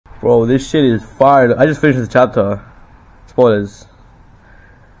Bro, this shit is fire. I just finished the chapter. Spoilers.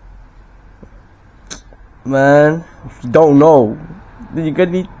 Man, if you don't know,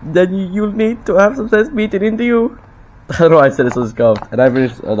 then you'll need to have some sense beaten into you. I don't know why I said it so scuffed. And I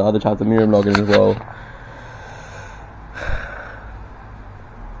finished the other chapter, Miriam logging as well.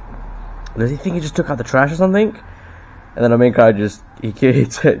 Does he think he just took out the trash or something? And then the main character he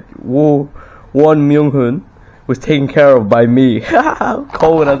said, "Whoa, one Myung-hun was taken care of by me."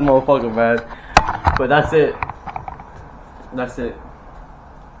 Cold as motherfucker, man. But that's it. That's it.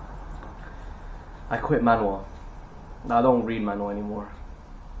 I quit manuwha. Now I don't read manuwha anymore.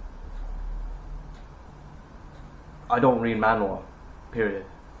 I don't read manuwha. Period.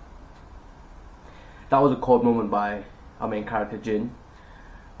 That was a cold moment by our main character Jin.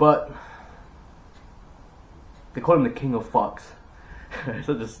 But they call him the king of fucks. It's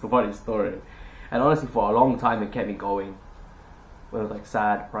such a funny story. And honestly, for a long time, it kept me going. When I was like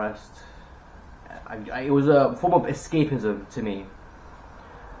sad, depressed. It was a form of escapism to me.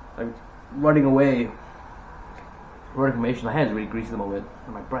 Like running away. Running from Asian. My hands are really greasy at the moment.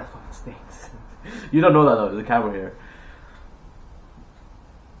 And my breath fucking stinks. You don't know that though, there's a camera here.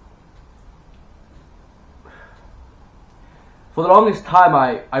 For the longest time,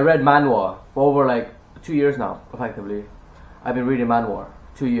 I read manuwha for over like 2 years now, effectively. I've been reading manuwha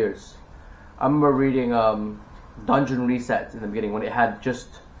 2 years. I remember reading Dungeon Reset in the beginning when it had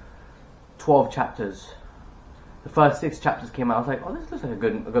just 12 chapters. The first 6 chapters came out. I was like, oh, this looks like a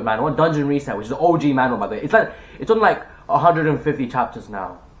good manuwha. Dungeon Reset, which is the OG manuwha, by the way. It's on like 150 chapters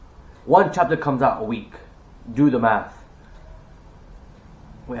now. One chapter comes out a week. Do the math.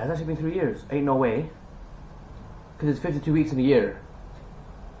 Wait, has it actually been 3 years? Ain't no way. Because it's 52 weeks in a year.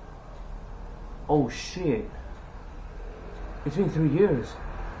 Oh shit. It's been 3 years.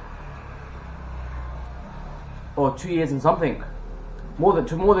 Or 2 years and something. More than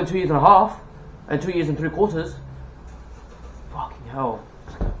 2 years and a half. And 2 years and 3/4. Fucking hell.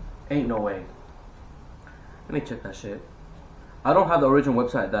 Ain't no way. Let me check that shit. I don't have the original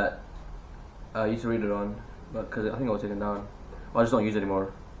website that I used to read it on, but because I think it was taken down. Well, I just don't use it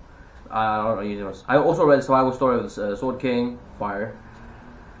anymore. I don't use it. I also read the survival story of the Sword King. Fire.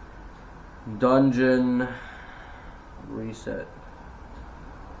 Dungeon Reset.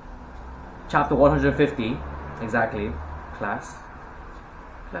 Chapter 150. Exactly.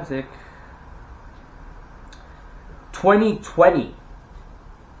 Classic. 2020.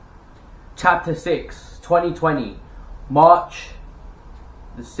 Chapter 6. 2020. March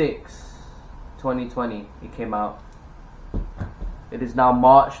the 6th. 2020. It came out. It is now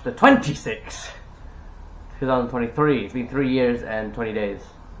March the 26th. 2023. It's been 3 years and 20 days.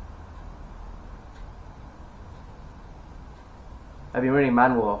 I've been reading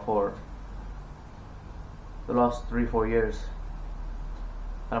manuwha for the last 3-4 years.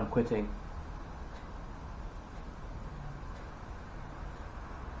 And I'm quitting.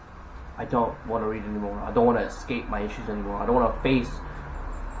 I don't want to read anymore. I don't want to escape my issues anymore. I don't want to face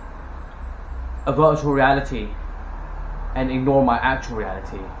a virtual reality and ignore my actual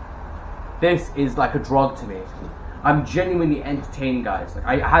reality. This is like a drug to me. I'm genuinely entertained, guys. Like,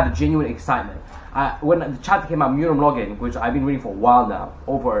 I had a genuine excitement. When the chapter came out, Miriam Login, which I've been reading for a while now,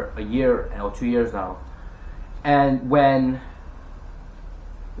 over a year or 2 years now, and when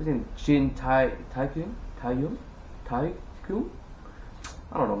what's his name, Jin Taekyun?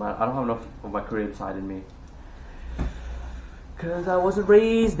 I don't know, man. I don't have enough of my creative side in me. Cause I wasn't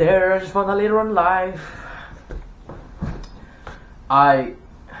raised there. I just found out later on in life. I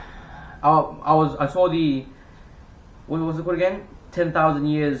saw the, what was it called again? 10,000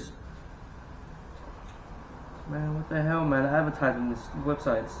 years. Man, what the hell, man? Advertising this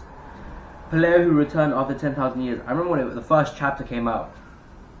websites. Player who returned after 10,000 years. I remember when the first chapter came out.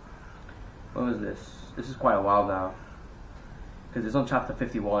 When was this? This is quite a while now. Because it's on chapter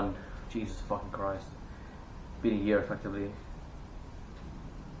 51. Jesus fucking Christ. Been a year effectively.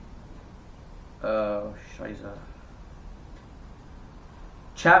 Scheiße.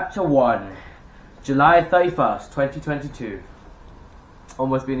 Chapter 1. July 31st, 2022.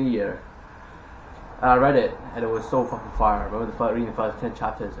 Almost been a year. And I read it, and it was so fucking fire. I remember reading the first 10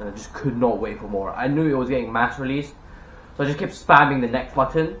 chapters, and I just could not wait for more. I knew it was getting mass released, so I just kept spamming the next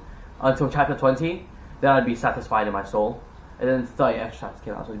button until chapter 20. Then I'd be satisfied in my soul. And then 30 extra chapters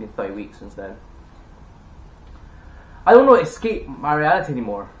came out, so it's been 30 weeks since then. I don't want to escape my reality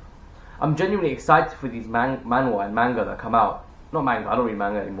anymore. I'm genuinely excited for these manuwha and manga that come out. Not manga, I don't read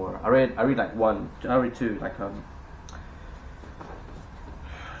manga anymore. I read like I read 2, like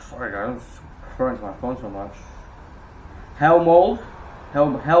sorry guys, I'm referring to my phone so much. Hellmold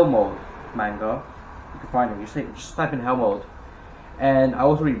manga. You can find it. Just type in Hellmold. And I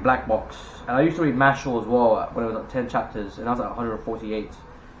also read Black Box. And I used to read Mashal as well when it was at 10 chapters, and I was at 148.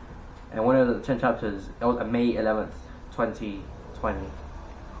 And when it was at 10 chapters, that was at May 11th, 2020. So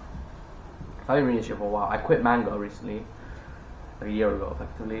I've been reading this shit for a while. I quit manga recently, like a year ago,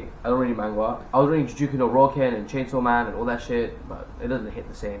 effectively. I don't read manga. I was reading Jujutsu no Roken and Chainsaw Man and all that shit, but it doesn't hit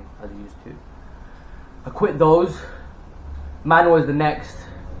the same as it used to. I quit those. Manuwha is the next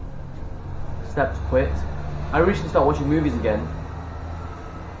step to quit. I recently started watching movies again,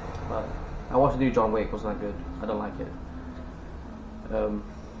 but I watched the new John Wick. Wasn't that good? I don't like it. I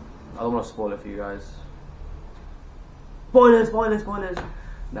don't want to spoil it for you guys. Spoilers!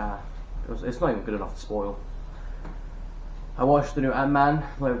 Nah, it's not even good enough to spoil. I watched the new Ant-Man.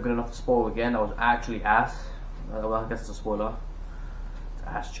 Not even good enough to spoil again. That was actually ass. Well, I guess it's a spoiler. It's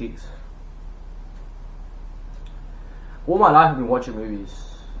ass cheeks. All my life I've been watching movies.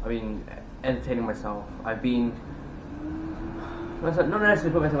 I've been entertaining myself. I've been not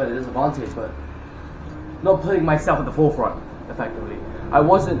necessarily putting myself at a disadvantage, but not putting myself at the forefront, effectively. I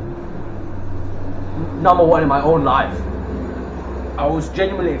wasn't number one in my own life. I was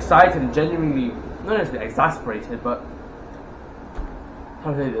genuinely excited and genuinely, not necessarily exasperated, but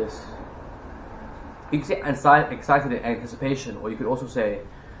how to say this? You could say excited in anticipation, or you could also say,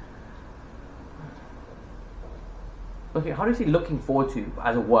 okay, how do you say looking forward to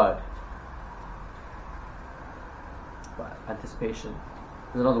as a word? But anticipation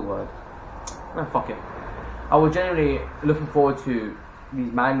is another word. No, fuck it. I was genuinely looking forward to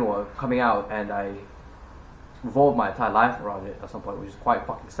these manuwha coming out, and I revolved my entire life around it at some point, which is quite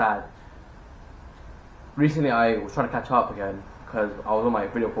fucking sad. Recently I was trying to catch up again because I was on my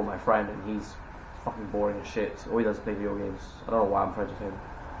video call with my friend, and he's fucking boring as shit. All he does is play video games. I don't know why I'm friends with him.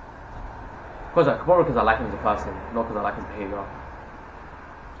 Probably because I like him as a person, not because I like his behaviour.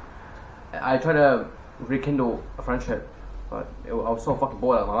 I tried to rekindle a friendship, but I was so fucking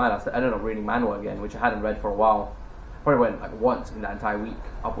bored out of my mind. I ended up reading manuwha again, which I hadn't read for a while. Probably went like once in that entire week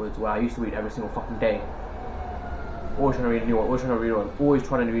upwards, where I used to read every single fucking day. Always trying to read a new one, always trying to read one, always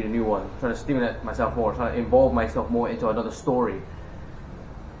trying to read a new one, trying to stimulate myself more, trying to involve myself more into another story.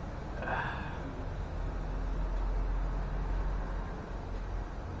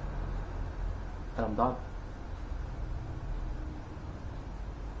 And I'm done.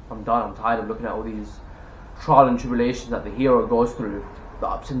 I'm tired of looking at all these trial and tribulations that the hero goes through, the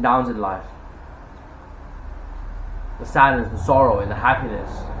ups and downs in life, the sadness, the sorrow, and the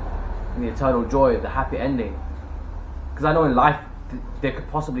happiness, and the eternal joy, the happy ending. Because I know in life there could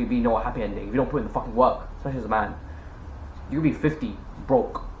possibly be no happy ending if you don't put in the fucking work, especially as a man. You could be 50,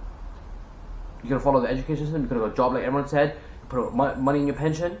 broke. You're gonna follow the education system, you're gonna go a job like everyone said, you put money in your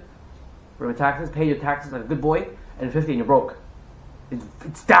pension, put in taxes, pay your taxes like a good boy, and at 50 and you're broke.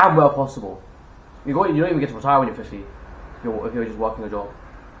 It's damn well possible. You don't even get to retire when you're 50 if you're just working a job,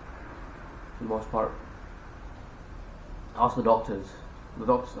 for the most part. Ask the doctors. The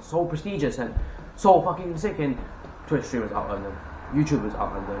doctors are so prestigious and so fucking sick, and Twitch streamers outrun them, YouTubers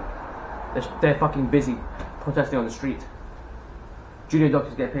outrun them. They're fucking busy protesting on the street. Junior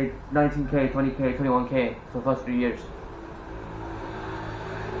doctors get paid 19k, 20k, 21k for the first 3 years.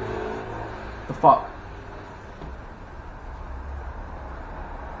 The fuck?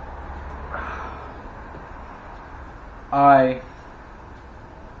 I'm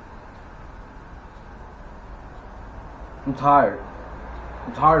tired.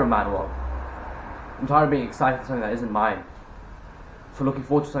 I'm tired of manuwha. I'm tired of being excited for something that isn't mine. For looking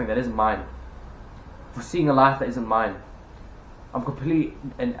forward to something that isn't mine. For seeing a life that isn't mine. I'm completely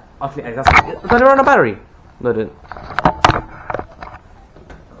and utterly exasperated. Did I run a battery? No, I didn't.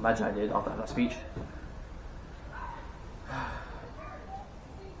 Imagine I did after that speech.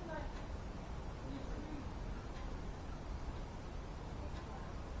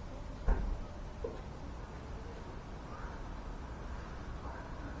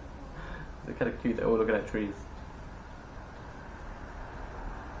 They're kind of cute, they're all looking at trees.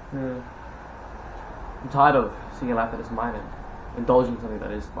 Yeah. I'm tired of seeing a life that isn't mine and indulging in something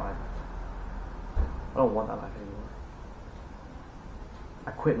that is mine. I don't want that life anymore.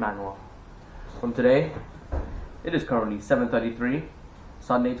 I quit manuwha. From today, it is currently 7:33,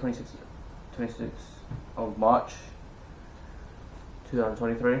 Sunday 26th of March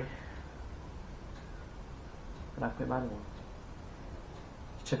 2023, and I quit manuwha.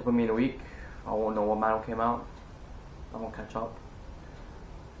 Check up on me in a week. I won't know what manual came out. I won't catch up.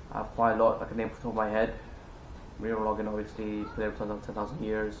 I have quite a lot I can name off the top of my head. Real login, obviously, Player Returns on 10,000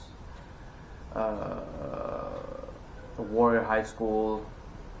 Years. The Warrior High School.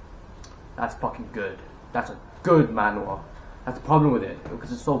 That's fucking good. That's a good manuwha. That's the problem with it,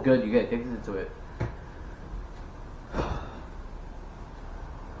 because it's so good you get addicted to it.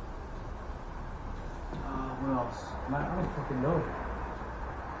 What else? Man, I don't fucking know.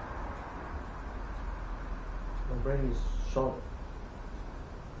 My brain is shot.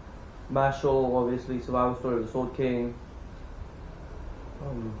 Mashal, obviously, Survival Story of the Sword King.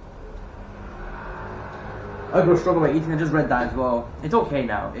 I grew struggle by eating. I just read that as well. It's okay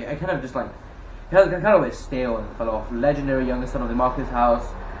now. I kind of just like, it kind of a bit stale and fell off. Legendary Youngest Son of the Marquis House.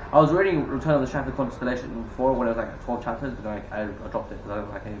 I was reading Return of the Shattered Constellation before when it was like 12 chapters, but like I dropped it because I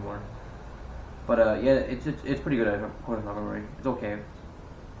don't like it anymore. But yeah, it's pretty good according to my memory. It's okay.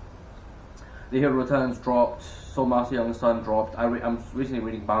 The Hero Returns dropped. Soul Master Youngest Son dropped. I'm recently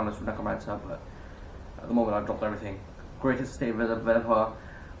reading Boundless from Necromancer, but at the moment I've dropped everything. Greatest State Developer.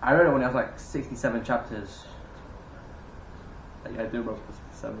 I read it when I was like 67 chapters. Yeah, I do remember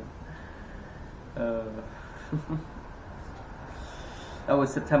 67. That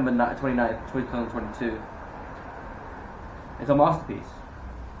was September 29th, 2022. It's a masterpiece.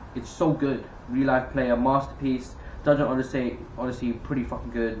 It's so good. Real life player, masterpiece. Dungeon Odyssey, pretty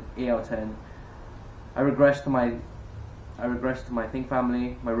fucking good. 8 out of 10. I regress to my Think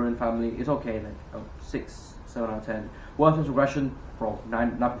family, my Ruin family. It's okay, like 6, 7 out of 10. Worthless Regression, bro,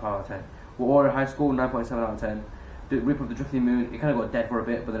 9.5 out of 10. Warrior High School, 9.7 out of 10. The Reaper of the Drifting Moon, it kind of got dead for a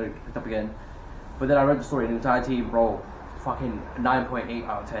bit, but then it picked up again. But then I read the story in entirety, bro, fucking 9.8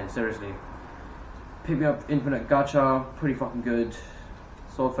 out of 10, seriously. Pick Me Up Infinite Gacha, pretty fucking good.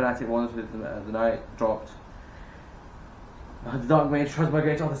 Sword Fanatic Wonders with the Night, dropped. The Dark Mage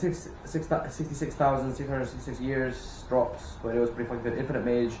Transmigrate after 66,666 years, dropped, but it was pretty fucking good. Infinite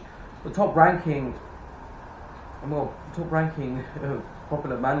Mage, the top ranking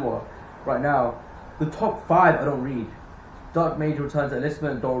popular manuwha right now. The top 5 I don't read. Dark Mage Returns to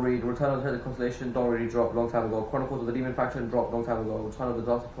Enlistment, don't read. Return of the Shattered Constellation, don't really, dropped long time ago. Chronicles of the Demon Faction, dropped long time ago. Return of the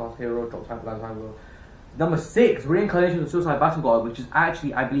Dark Class Hero, dropped long time ago. Number 6, Reincarnation of the Suicide Battle God, which is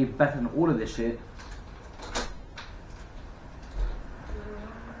actually, I believe, better than all of this shit.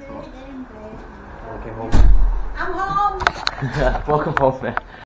 Welcome home. I'm home. Welcome home, man.